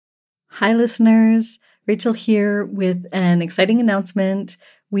Hi, listeners. Rachel here with an exciting announcement.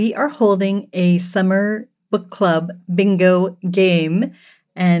 We are holding a summer book club bingo game,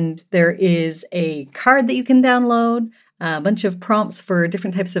 and there is a card that you can download, a bunch of prompts for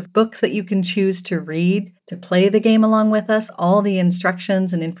different types of books that you can choose to read to play the game along with us. All the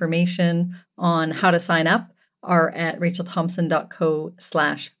instructions and information on how to sign up are at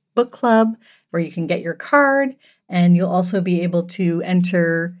rachelthompson.co/book club, where you can get your card. And you'll also be able to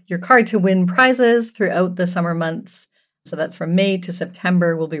enter your card to win prizes throughout the summer months. So that's from May to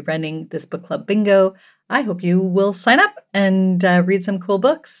September. We'll be running this book club bingo. I hope you will sign up and read some cool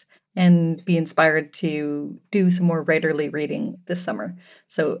books and be inspired to do some more writerly reading this summer.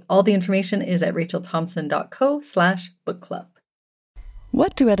 So all the information is at rachelthompson.co/book club.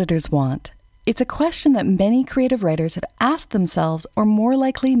 What do editors want? It's a question that many creative writers have asked themselves, or more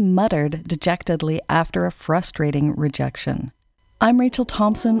likely muttered dejectedly after a frustrating rejection. I'm Rachel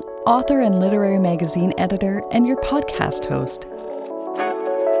Thompson, author and literary magazine editor, and your podcast host.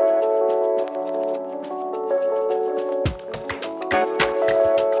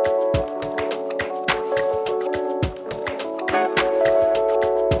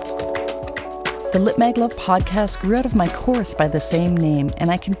 The Lit Mag Love podcast grew out of my course by the same name, and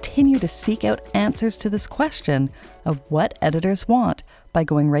I continue to seek out answers to this question of what editors want by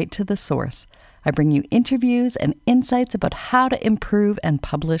going right to the source. I bring you interviews and insights about how to improve and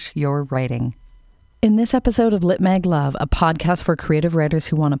publish your writing. In this episode of Lit Mag Love, a podcast for creative writers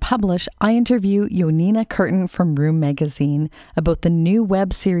who want to publish, I interview Jónína Kirton from Room Magazine about the new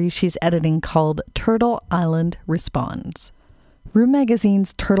web series she's editing called Turtle Island Responds. Room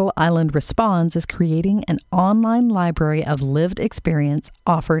Magazine's Turtle Island Responds is creating an online library of lived experience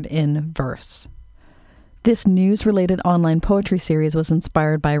offered in verse. This news-related online poetry series was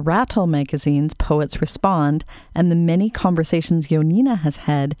inspired by Rattle Magazine's Poets Respond and the many conversations Jónína has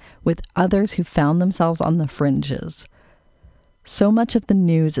had with others who found themselves on the fringes. So much of the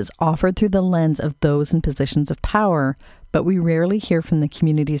news is offered through the lens of those in positions of power, but we rarely hear from the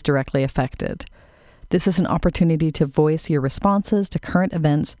communities directly affected. This is an opportunity to voice your responses to current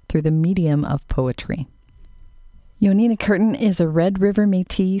events through the medium of poetry. Jónína Kirton is a Red River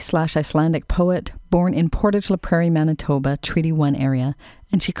Métis/Icelandic poet born in Portage la Prairie, Manitoba, Treaty 1 area,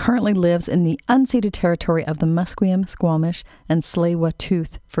 and she currently lives in the unceded territory of the Musqueam, Squamish, and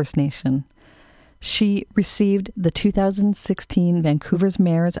Tsleil-Waututh First Nation. She received the 2016 Vancouver's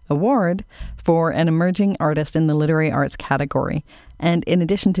Mayor's Award for an emerging artist in the literary arts category. And in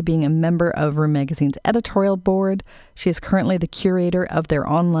addition to being a member of Room Magazine's editorial board, she is currently the curator of their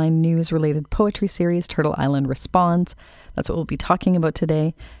online news-related poetry series, Turtle Island Responds. That's what we'll be talking about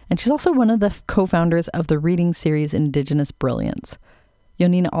today. And she's also one of the co-founders of the reading series Indigenous Brilliance.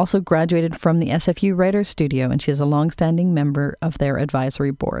 Jónína also graduated from the SFU Writers Studio, and she is a long-standing member of their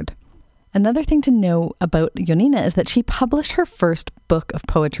advisory board. Another thing to know about Jónína is that she published her first book of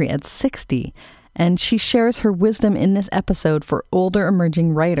poetry at 60, and she shares her wisdom in this episode for older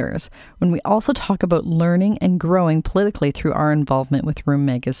emerging writers, when we also talk about learning and growing politically through our involvement with Room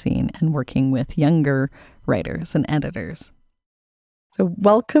Magazine and working with younger writers and editors. So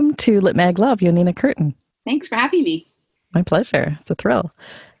welcome to Lit Mag Love, Jónína Kirton. Thanks for having me. My pleasure. It's a thrill.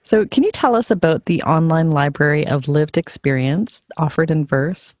 So can you tell us about the online library of lived experience offered in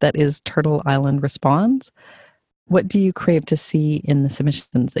verse that is Turtle Island Responds? What do you crave to see in the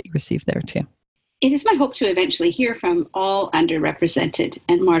submissions that you receive there too? It is my hope to eventually hear from all underrepresented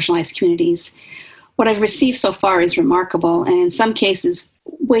and marginalized communities. What I've received so far is remarkable, and in some cases,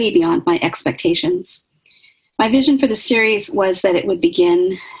 way beyond my expectations. My vision for the series was that we would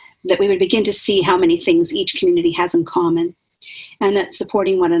begin to see how many things each community has in common, and that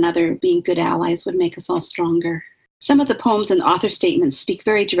supporting one another, being good allies, would make us all stronger. Some of the poems and author statements speak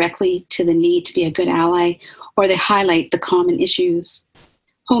very directly to the need to be a good ally, or they highlight the common issues.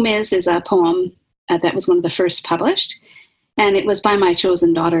 Home is a poem that was one of the first published, and it was by my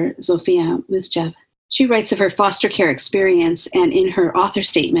chosen daughter, Zofia Musjev. She writes of her foster care experience, and in her author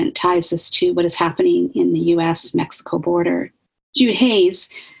statement ties us to what is happening in the U.S.-Mexico border. Jude Hayes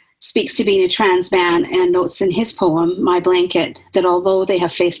speaks to being a trans man and notes in his poem, My Blanket, that although they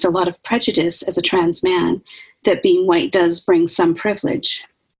have faced a lot of prejudice as a trans man, that being white does bring some privilege.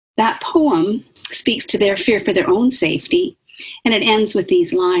 That poem speaks to their fear for their own safety, and it ends with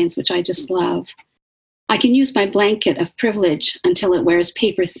these lines, which I just love. I can use my blanket of privilege until it wears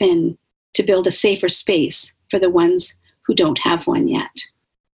paper thin to build a safer space for the ones who don't have one yet.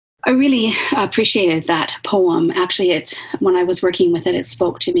 I really appreciated that poem. Actually, when I was working with it, it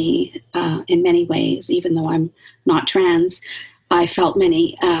spoke to me in many ways. Even though I'm not trans, I felt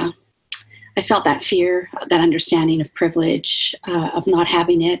many I felt that fear, that understanding of privilege, of not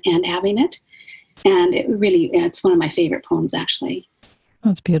having it and having it. And it's one of my favorite poems, actually.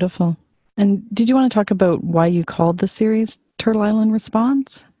 That's beautiful. And did you want to talk about why you called the series Turtle Island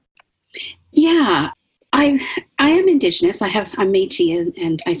Response? Yeah, I am Indigenous. I'm Métis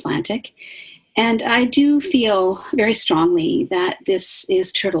and Icelandic. And I do feel very strongly that this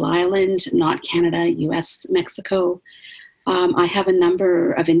is Turtle Island, not Canada, US, Mexico. I have a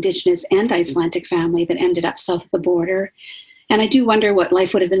number of Indigenous and Icelandic family that ended up south of the border. And I do wonder what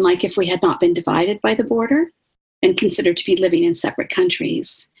life would have been like if we had not been divided by the border and considered to be living in separate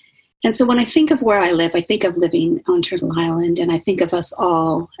countries. And so when I think of where I live, I think of living on Turtle Island, and I think of us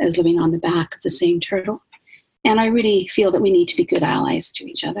all as living on the back of the same turtle. And I really feel that we need to be good allies to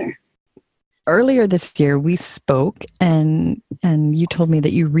each other. Earlier this year, we spoke, and you told me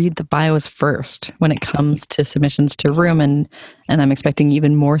that you read the bios first when it comes to submissions to Room, and I'm expecting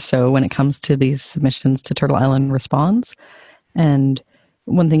even more so when it comes to these submissions to Turtle Island Response. And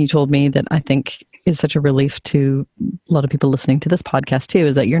one thing you told me that I think is such a relief to a lot of people listening to this podcast too,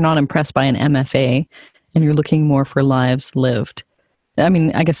 is that you're not impressed by an MFA and you're looking more for lives lived. I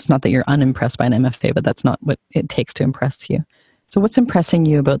mean, I guess it's not that you're unimpressed by an MFA, but that's not what it takes to impress you. So what's impressing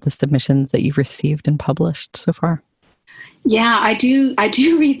you about the submissions that you've received and published so far? Yeah, I do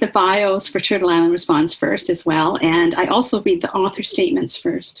read the bios for Turtle Island Response first as well. And I also read the author statements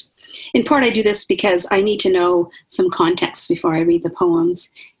first. In part, I do this because I need to know some context before I read the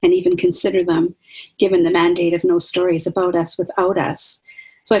poems and even consider them, given the mandate of no stories about us without us.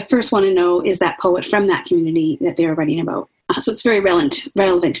 So I first want to know, is that poet from that community that they're writing about? So it's very relevant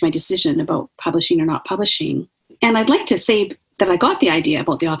to my decision about publishing or not publishing. And I'd like to say that I got the idea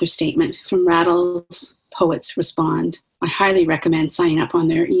about the author statement from Rattle's Poets Respond. I highly recommend signing up on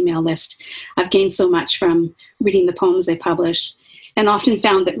their email list. I've gained so much from reading the poems they publish, and often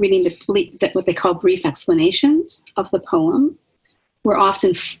found that reading that what they call brief explanations of the poem were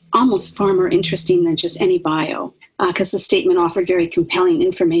often almost far more interesting than just any bio, because the statement offered very compelling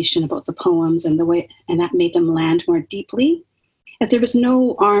information about the poems and that made them land more deeply, as there was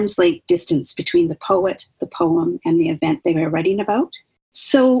no arm's length distance between the poet, the poem, and the event they were writing about.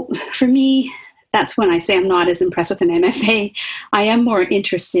 So for me, that's when I say I'm not as impressed with an MFA. I am more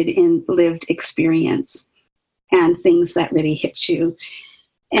interested in lived experience and things that really hit you.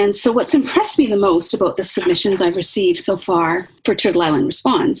 And so what's impressed me the most about the submissions I've received so far for Turtle Island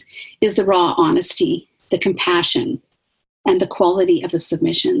Responds is the raw honesty, the compassion, and the quality of the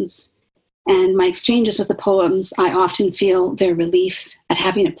submissions. And my exchanges with the poems, I often feel their relief at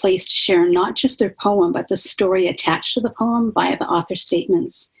having a place to share not just their poem, but the story attached to the poem via the author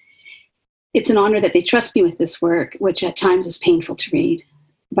statements. It's an honor that they trust me with this work, which at times is painful to read,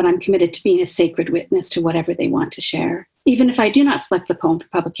 but I'm committed to being a sacred witness to whatever they want to share. Even if I do not select the poem for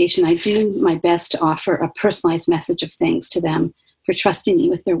publication, I do my best to offer a personalized message of thanks to them for trusting me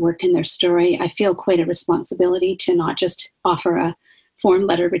with their work and their story. I feel quite a responsibility to not just offer a form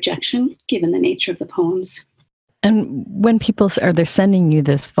letter rejection, given the nature of the poems. And when people they're sending you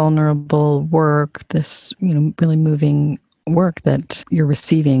this vulnerable work, this really moving work that you're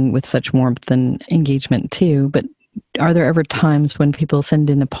receiving with such warmth and engagement too, but are there ever times when people send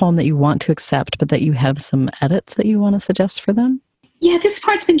in a poem that you want to accept, but that you have some edits that you want to suggest for them? Yeah, this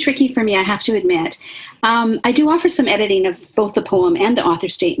part's been tricky for me, I have to admit. I do offer some editing of both the poem and the author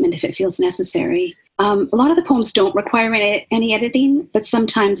statement if it feels necessary. A lot of the poems don't require any editing, but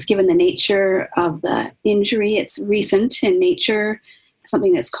sometimes given the nature of the injury, it's recent in nature,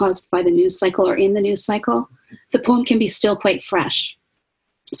 something that's caused by the news cycle or in the news cycle, the poem can be still quite fresh.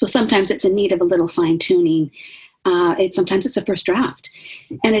 So sometimes it's in need of a little fine-tuning. Sometimes it's a first draft.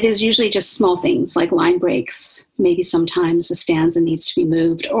 And it is usually just small things like line breaks. Maybe sometimes a stanza needs to be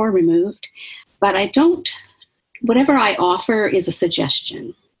moved or removed. But whatever I offer is a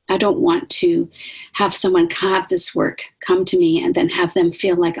suggestion. I don't want to have someone have this work come to me and then have them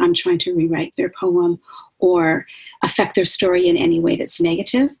feel like I'm trying to rewrite their poem or affect their story in any way that's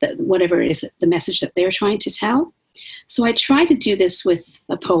negative, that whatever it is, the message that they're trying to tell. So I try to do this with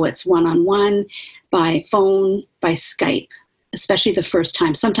the poets one-on-one, by phone, by Skype, especially the first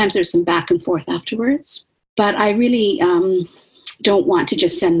time. Sometimes there's some back and forth afterwards, but I really don't want to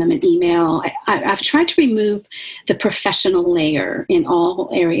just send them an email. I've tried to remove the professional layer in all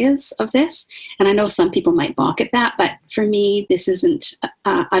areas of this, and I know some people might balk at that, but for me, this isn't,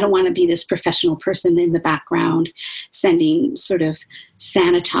 I don't want to be this professional person in the background sending sort of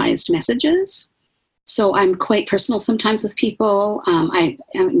sanitized messages. So I'm quite personal sometimes with people. I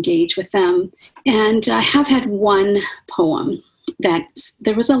engage with them. And I have had one poem that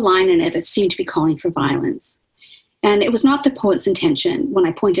there was a line in it that seemed to be calling for violence. And it was not the poet's intention. When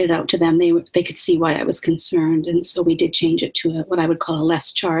I pointed it out to them, they could see why I was concerned. And so we did change it to what I would call a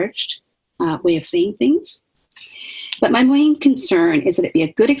less charged way of saying things. But my main concern is that it be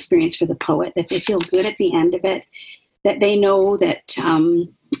a good experience for the poet, that they feel good at the end of it, that they know that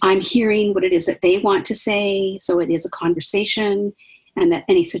I'm hearing what it is that they want to say. So it is a conversation, and that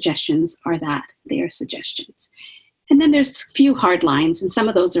any suggestions are that they are suggestions. And then there's a few hard lines, and some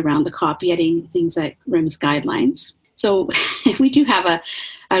of those around the copy editing, things like RIM's guidelines. So we do have a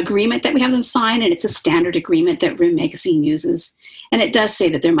agreement that we have them sign, and it's a standard agreement that RIM Magazine uses. And it does say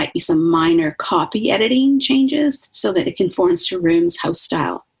that there might be some minor copy editing changes so that it conforms to RIM's house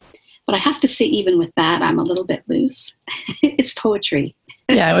style. But I have to say, even with that, I'm a little bit loose. It's poetry.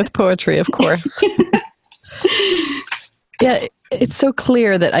 Yeah, with poetry, of course. Yeah, it's so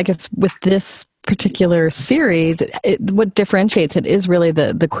clear that I guess with this particular series, what differentiates it is really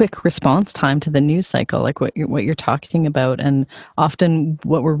the quick response time to the news cycle, like what you're talking about. And often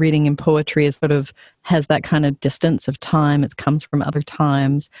what we're reading in poetry is sort of has that kind of distance of time. It comes from other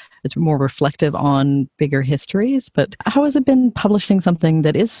times. It's more reflective on bigger histories. But how has it been publishing something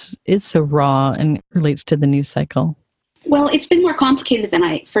that is so raw and relates to the news cycle? Well, it's been more complicated than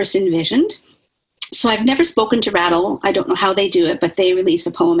I first envisioned. So I've never spoken to Rattle. I don't know how they do it, but they release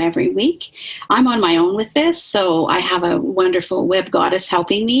a poem every week. I'm on my own with this, so I have a wonderful web goddess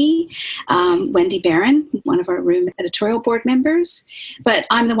helping me, Wendy Barron, one of our RIM editorial board members. But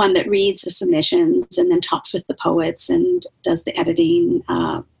I'm the one that reads the submissions and then talks with the poets and does the editing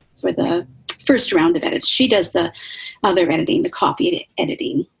for the first round of edits. She does the other editing, the copy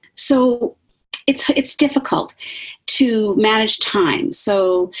editing. So it's difficult to manage time.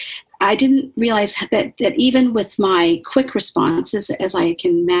 So I didn't realize that even with my quick responses, as I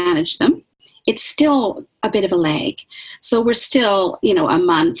can manage them, it's still a bit of a lag. So we're still, a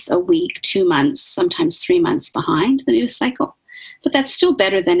month, a week, 2 months, sometimes 3 months behind the news cycle. But that's still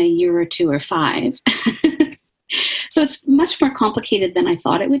better than a year or 2 or 5. So it's much more complicated than I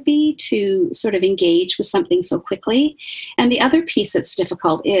thought it would be to sort of engage with something so quickly. And the other piece that's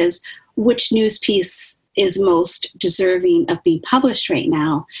difficult is which news piece is most deserving of being published right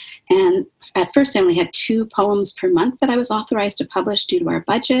now. And at first I only had 2 poems per month that I was authorized to publish due to our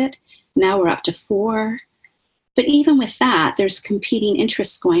budget. Now we're up to 4. But even with that, there's competing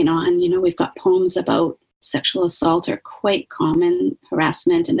interests going on. We've got poems about sexual assault are quite common,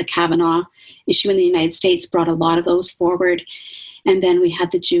 harassment, and the Kavanaugh issue in the United States brought a lot of those forward. And then we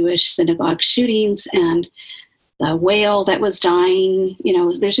had the Jewish synagogue shootings and the whale that was dying.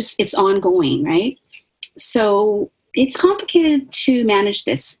 It's ongoing, right? So it's complicated to manage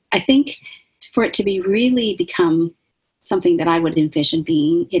this. I think for it to be really become something that I would envision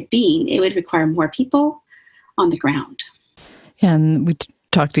it would require more people on the ground. And we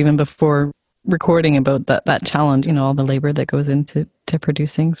talked even before recording about that challenge, all the labor that goes into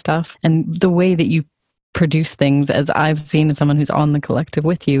producing stuff. And the way that you produce things, as I've seen as someone who's on the collective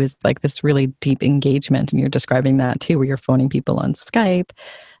with you, is like this really deep engagement. And you're describing that too, where you're phoning people on Skype.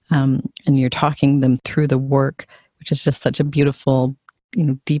 And you're talking them through the work, which is just such a beautiful,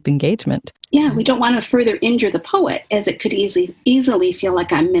 deep engagement. Yeah, we don't want to further injure the poet, as it could easily feel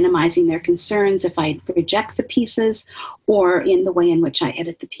like I'm minimizing their concerns if I reject the pieces or in the way in which I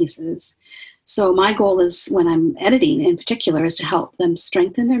edit the pieces. So my goal is, when I'm editing in particular, is to help them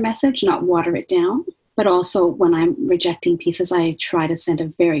strengthen their message, not water it down. But also when I'm rejecting pieces, I try to send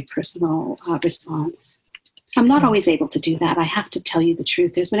a very personal response. I'm not always able to do that. I have to tell you the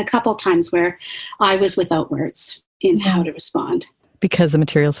truth. There's been a couple of times where I was without words in how to respond. Because the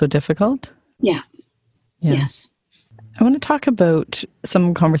material's so difficult? Yeah. Yes. I want to talk about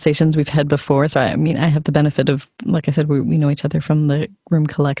some conversations we've had before. So, I have the benefit of, like I said, we know each other from the RIM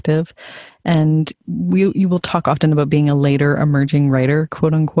Collective. And you will talk often about being a later emerging writer,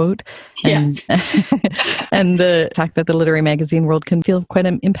 quote unquote. And, and the fact that the literary magazine world can feel quite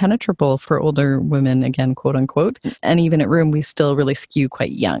impenetrable for older women, again, quote unquote. And even at RIM, we still really skew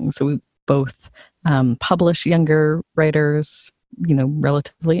quite young. So we both publish younger writers,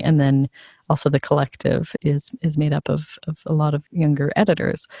 relatively, and then also the collective is made up of a lot of younger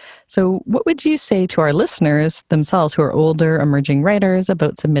editors. So what would you say to our listeners themselves who are older emerging writers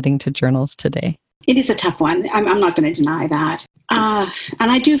about submitting to journals today? It is a tough one. I'm not going to deny that. And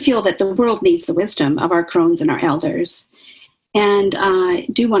I do feel that the world needs the wisdom of our crones and our elders. And I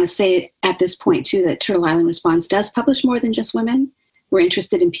do want to say at this point, too, that Turtle Island Response does publish more than just women. We're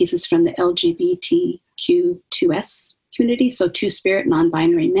interested in pieces from the LGBTQ2S community, so two-spirit,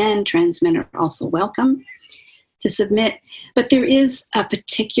 non-binary men, trans men are also welcome to submit. But there is a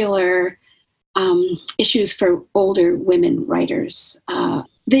particular issues for older women writers.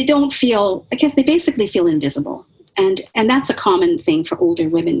 They don't feel, I guess they basically feel invisible. And that's a common thing for older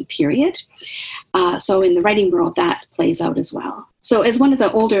women, period. So in the writing world, that plays out as well. So as one of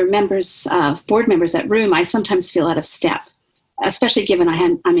the older board members at Room, I sometimes feel out of step, especially given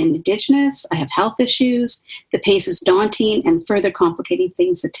I'm Indigenous, I have health issues, the pace is daunting, and further complicating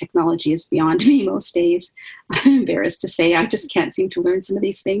things, the technology is beyond me most days. I'm embarrassed to say I just can't seem to learn some of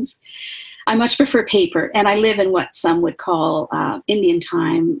these things. I much prefer paper, and I live in what some would call Indian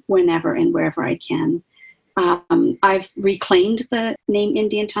time whenever and wherever I can. I've reclaimed the name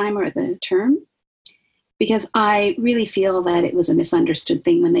Indian time, or the term, because I really feel that it was a misunderstood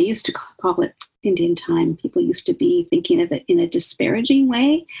thing. When they used to call it Indian time, people used to be thinking of it in a disparaging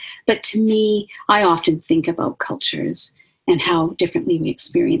way. But to me, I often think about cultures and how differently we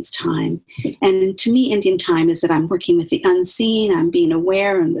experience time. And to me, Indian time is that I'm working with the unseen, I'm being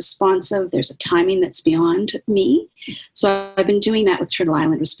aware and responsive. There's a timing that's beyond me. So I've been doing that with Turtle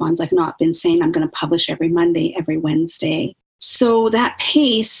Island Responds. I've not been saying I'm going to publish every Monday, every Wednesday. So that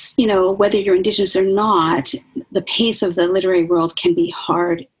pace, whether you're Indigenous or not, the pace of the literary world can be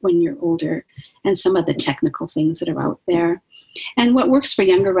hard when you're older, and some of the technical things that are out there. And what works for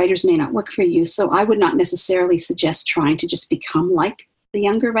younger writers may not work for you. So I would not necessarily suggest trying to just become like the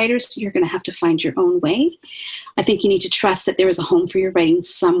younger writers. You're going to have to find your own way. I think you need to trust that there is a home for your writing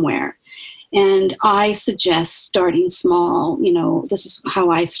somewhere. And I suggest starting small. This is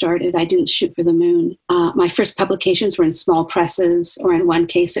how I started. I didn't shoot for the moon. My first publications were in small presses, or in one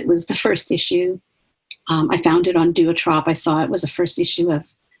case, it was the first issue. I found it on Duotrop. I saw it was a first issue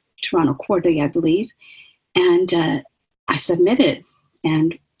of Toronto Quarterly, I believe. And I submitted,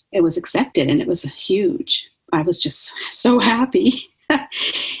 and it was accepted, and it was huge. I was just so happy.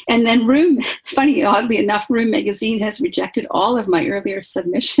 And then Room, oddly enough, Room magazine has rejected all of my earlier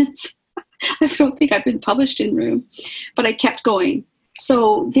submissions. I don't think I've been published in Room, but I kept going.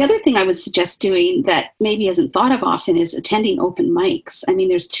 So the other thing I would suggest doing that maybe isn't thought of often is attending open mics. I mean,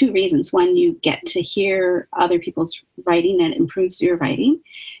 there's two reasons. One, you get to hear other people's writing, and it improves your writing.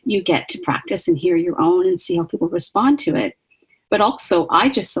 You get to practice and hear your own and see how people respond to it. But also, I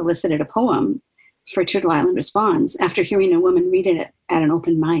just solicited a poem for Turtle Island Responds after hearing a woman read it at an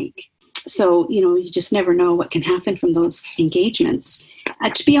open mic. So, you just never know what can happen from those engagements.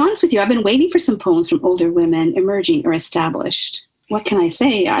 To be honest with you, I've been waiting for some poems from older women, emerging or established. What can I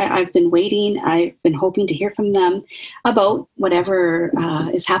say? I've been waiting. I've been hoping to hear from them about whatever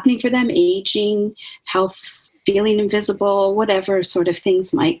is happening for them, aging, health, feeling invisible, whatever sort of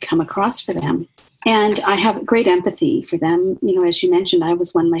things might come across for them. And I have great empathy for them. As you mentioned, I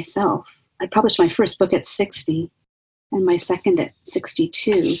was one myself. I published my first book at 60 and my second at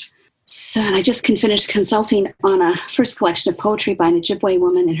 62. So, and I just finished consulting on a first collection of poetry by an Ojibwe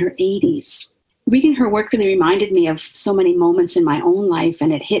woman in her 80s. Reading her work really reminded me of so many moments in my own life,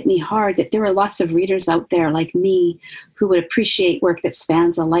 and it hit me hard that there are lots of readers out there like me who would appreciate work that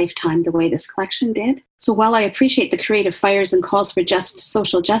spans a lifetime the way this collection did. So while I appreciate the creative fires and calls for just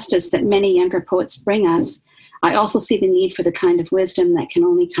social justice that many younger poets bring us, I also see the need for the kind of wisdom that can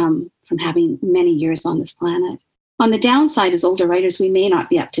only come from having many years on this planet. On the downside, as older writers, we may not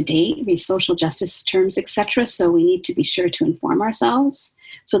be up to date with social justice terms, etc., so we need to be sure to inform ourselves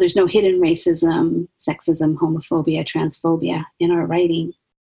so there's no hidden racism, sexism, homophobia, transphobia in our writing.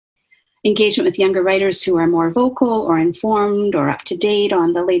 Engagement with younger writers who are more vocal or informed or up to date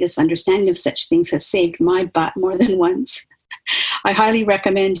on the latest understanding of such things has saved my butt more than once. I highly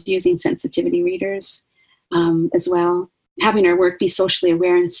recommend using sensitivity readers as well. Having our work be socially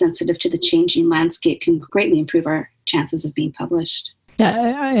aware and sensitive to the changing landscape can greatly improve our chances of being published.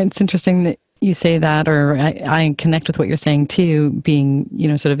 Yeah, it's interesting that you say that, or I connect with what you're saying too, being,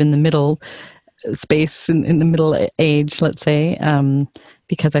 sort of in the middle space, in the middle age, let's say,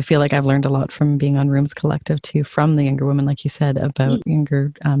 because I feel like I've learned a lot from being on Rooms Collective too, from the younger women, like you said, about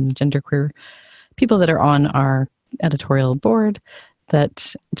younger genderqueer people that are on our editorial board,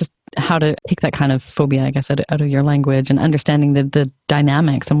 that just how to take that kind of phobia, I guess, out of your language, and understanding the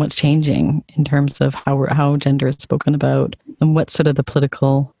dynamics and what's changing in terms of how gender is spoken about, and what's sort of the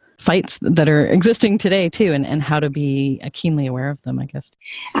political fights that are existing today too, and how to be keenly aware of them, I guess.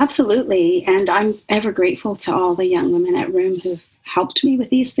 Absolutely. And I'm ever grateful to all the young women at Room who've helped me with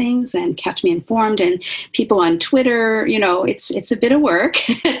these things and kept me informed, and people on Twitter. It's a bit of work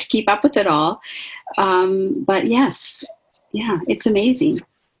to keep up with it all. But yes, yeah, it's amazing.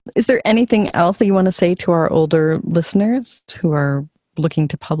 Is there anything else that you want to say to our older listeners who are looking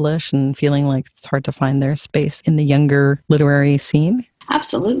to publish and feeling like it's hard to find their space in the younger literary scene?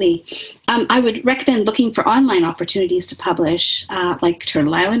 Absolutely. I would recommend looking for online opportunities to publish, like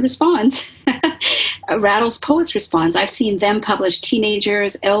Turtle Island Responds. Rattles Poets Responds. I've seen them publish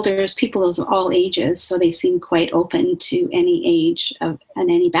teenagers, elders, people of all ages, so they seem quite open to any age and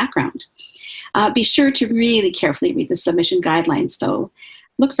any background. Be sure to really carefully read the submission guidelines, though.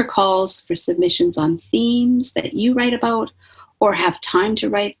 Look for calls for submissions on themes that you write about or have time to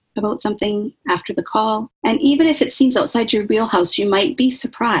write about something after the call. And even if it seems outside your wheelhouse, you might be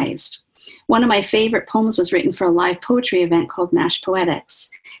surprised. One of my favorite poems was written for a live poetry event called MASH Poetics,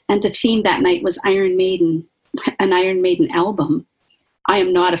 and the theme that night was Iron Maiden, an Iron Maiden album. I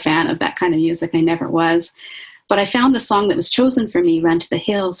am not a fan of that kind of music. I never was. But I found the song that was chosen for me, Run to the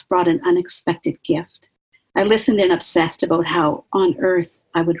Hills, brought an unexpected gift. I listened and obsessed about how on earth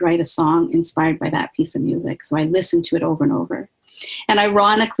I would write a song inspired by that piece of music. So I listened to it over and over. And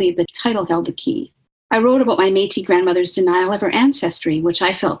ironically, the title held the key. I wrote about my Métis grandmother's denial of her ancestry, which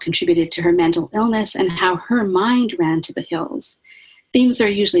I felt contributed to her mental illness and how her mind ran to the hills. Themes are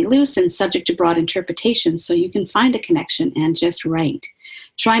usually loose and subject to broad interpretation, so you can find a connection and just write.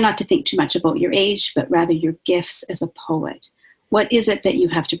 Try not to think too much about your age, but rather your gifts as a poet. What is it that you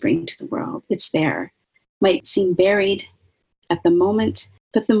have to bring to the world? It's there. Might seem buried at the moment,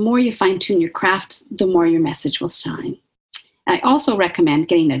 but the more you fine-tune your craft, the more your message will shine. I also recommend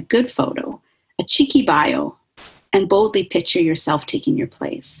getting a good photo, a cheeky bio, and boldly picture yourself taking your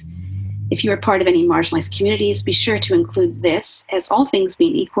place. If you are part of any marginalized communities, be sure to include this, as all things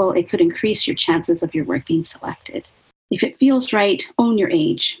being equal, it could increase your chances of your work being selected. If it feels right, own your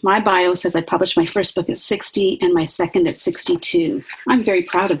age. My bio says I published my first book at 60 and my second at 62. I'm very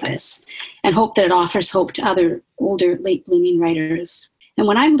proud of this and hope that it offers hope to other older, late blooming writers. And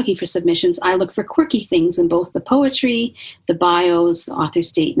when I'm looking for submissions, I look for quirky things in both the poetry, the bios, the author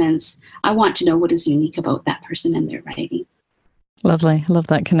statements. I want to know what is unique about that person and their writing. Lovely. I love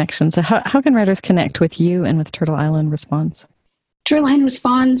that connection. So how can writers connect with you and with Turtle Island Responds? Turtle Island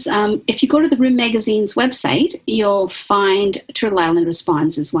Responds, if you go to the Room Magazine's website, you'll find Turtle Island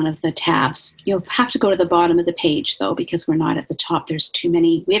Responds as one of the tabs. You'll have to go to the bottom of the page, though, because we're not at the top. We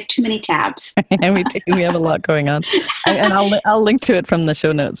have too many tabs. And we do. We have a lot going on. And I'll link to it from the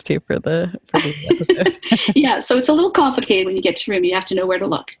show notes, too, for the episode. Yeah, so it's a little complicated when you get to Room. You have to know where to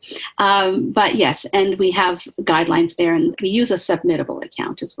look. But yes, and we have guidelines there, and we use a submittable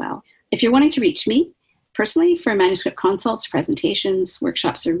account as well. If you're wanting to reach me, personally, for manuscript consults, presentations,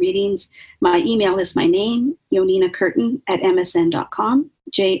 workshops, or readings, my email is my name, Jónína Kirton @msn.com,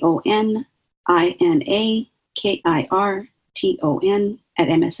 JONINAKIRTON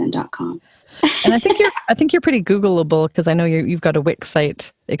 @msn.com. And I think you're pretty Googleable, because I know you've got a Wix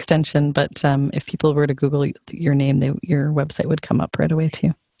site extension, but if people were to Google your name, your website would come up right away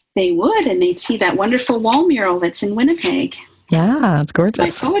too. They would, and they'd see that wonderful wall mural that's in Winnipeg. Yeah, it's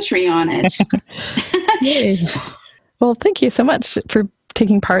gorgeous. My poetry on it. Yay. Well, thank you so much for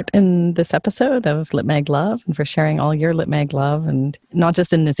taking part in this episode of Lit Mag Love and for sharing all your Lit Mag love, and not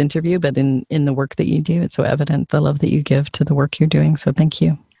just in this interview, but in the work that you do. It's so evident, the love that you give to the work you're doing. So thank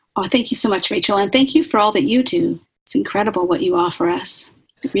you. Oh, thank you so much, Rachel. And thank you for all that you do. It's incredible what you offer us.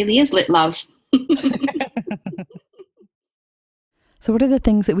 It really is lit love. So what are the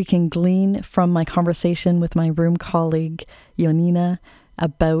things that we can glean from my conversation with my room colleague, Jónína,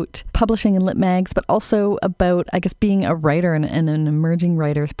 about publishing in lit mags, but also about, I guess, being a writer and an emerging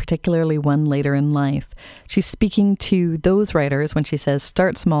writer, particularly one later in life? She's speaking to those writers when she says,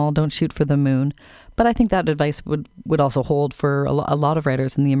 start small, don't shoot for the moon. But I think that advice would also hold for a lot of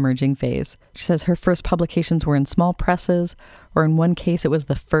writers in the emerging phase. She says her first publications were in small presses, or in one case, it was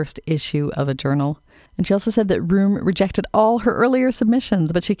the first issue of a journal. And she also said that Room rejected all her earlier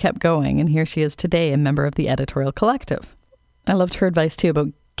submissions, but she kept going. And here she is today, a member of the editorial collective. I loved her advice too about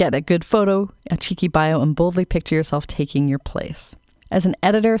get a good photo, a cheeky bio, and boldly picture yourself taking your place. As an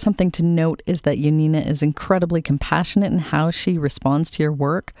editor, something to note is that Jónína is incredibly compassionate in how she responds to your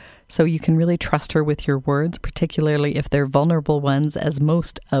work, so you can really trust her with your words, particularly if they're vulnerable ones, as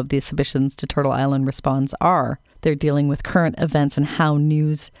most of the submissions to Turtle Island Responds are. They're dealing with current events and how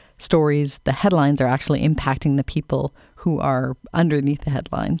news stories, the headlines, are actually impacting the people who are underneath the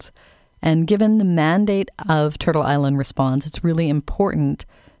headlines. And given the mandate of Turtle Island Responds, it's really important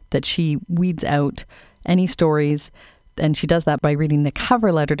that she weeds out any stories. And she does that by reading the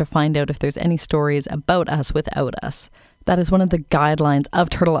cover letter to find out if there's any stories about us without us. That is one of the guidelines of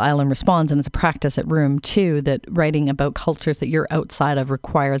Turtle Island Responds, and it's a practice at Room too, that writing about cultures that you're outside of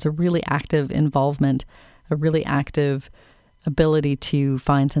requires a really active involvement, a really active ability to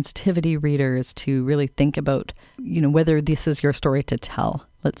find sensitivity readers, to really think about, whether this is your story to tell.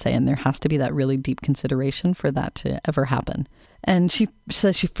 let's say, and there has to be that really deep consideration for that to ever happen. And she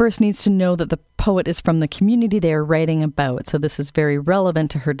says she first needs to know that the poet is from the community they are writing about, so this is very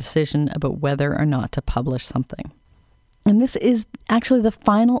relevant to her decision about whether or not to publish something. And this is actually the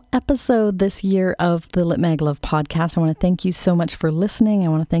final episode this year of the Lit Mag Love podcast. I want to thank you so much for listening. I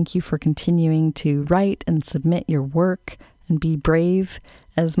want to thank you for continuing to write and submit your work and be brave,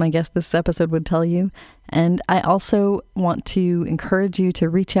 as my guest this episode would tell you. And I also want to encourage you to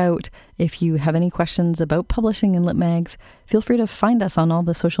reach out if you have any questions about publishing in Lit Mags. Feel free to find us on all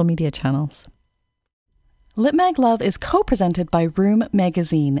the social media channels. Lit Mag Love is co-presented by Room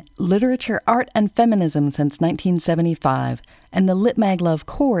Magazine, Literature, Art, and Feminism since 1975, and the Lit Mag Love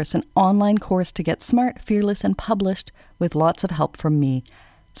course, an online course to get smart, fearless, and published with lots of help from me.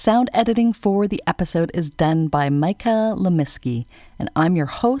 Sound editing for the episode is done by Micah Lemisky, and I'm your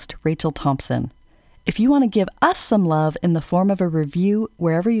host, Rachel Thompson. If you want to give us some love in the form of a review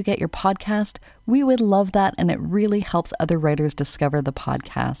wherever you get your podcast, we would love that, and it really helps other writers discover the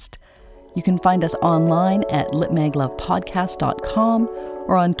podcast. You can find us online at litmaglovepodcast.com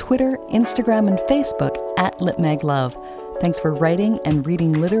or on Twitter, Instagram, and Facebook at litmaglove. Thanks for writing and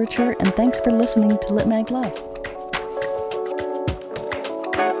reading literature, and thanks for listening to Lit Mag Love.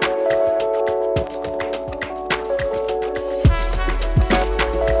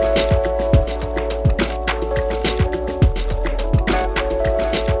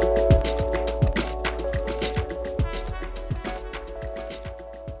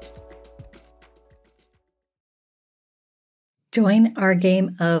 Join our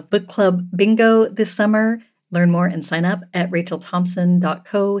game of book club bingo this summer. Learn more and sign up at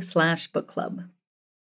rachelthompson.co/book club.